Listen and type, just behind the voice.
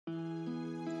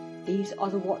These are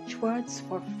the watchwords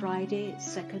for Friday,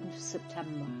 2nd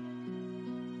September.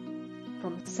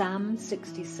 From Psalm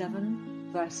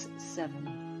 67, verse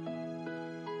 7.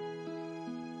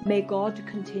 May God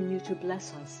continue to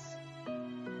bless us.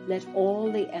 Let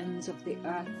all the ends of the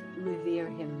earth revere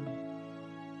him.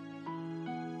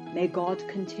 May God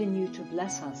continue to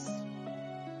bless us.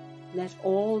 Let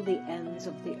all the ends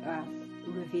of the earth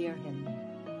revere him.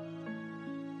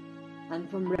 And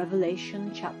from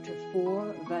Revelation chapter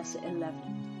 4, verse 11.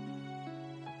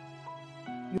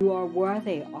 You are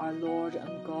worthy, our Lord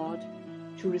and God,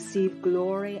 to receive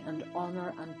glory and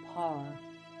honor and power,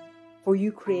 for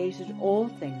you created all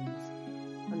things,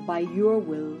 and by your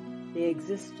will they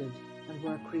existed and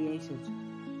were created.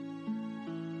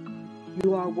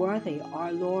 You are worthy,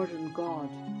 our Lord and God,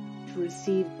 to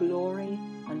receive glory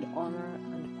and honor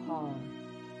and power,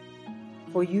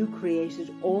 for you created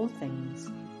all things,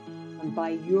 and by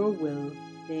your will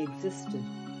they existed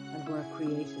and were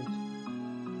created.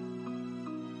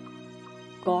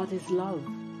 God is love,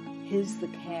 his the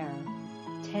care,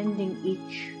 tending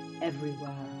each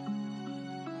everywhere.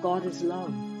 God is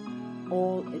love,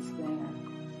 all is there.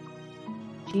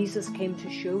 Jesus came to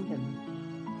show him,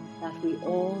 that we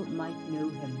all might know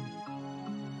him.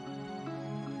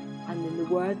 And in the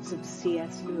words of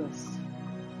C.S. Lewis,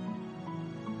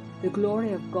 the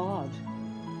glory of God,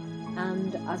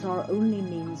 and as our only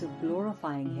means of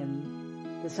glorifying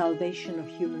him, the salvation of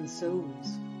human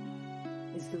souls,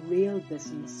 is the real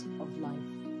business of life.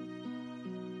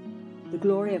 The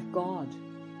glory of God,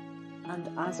 and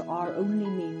as our only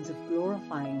means of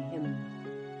glorifying him,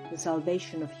 the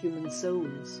salvation of human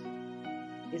souls,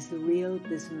 is the real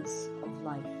business of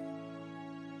life.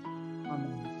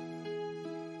 Amen.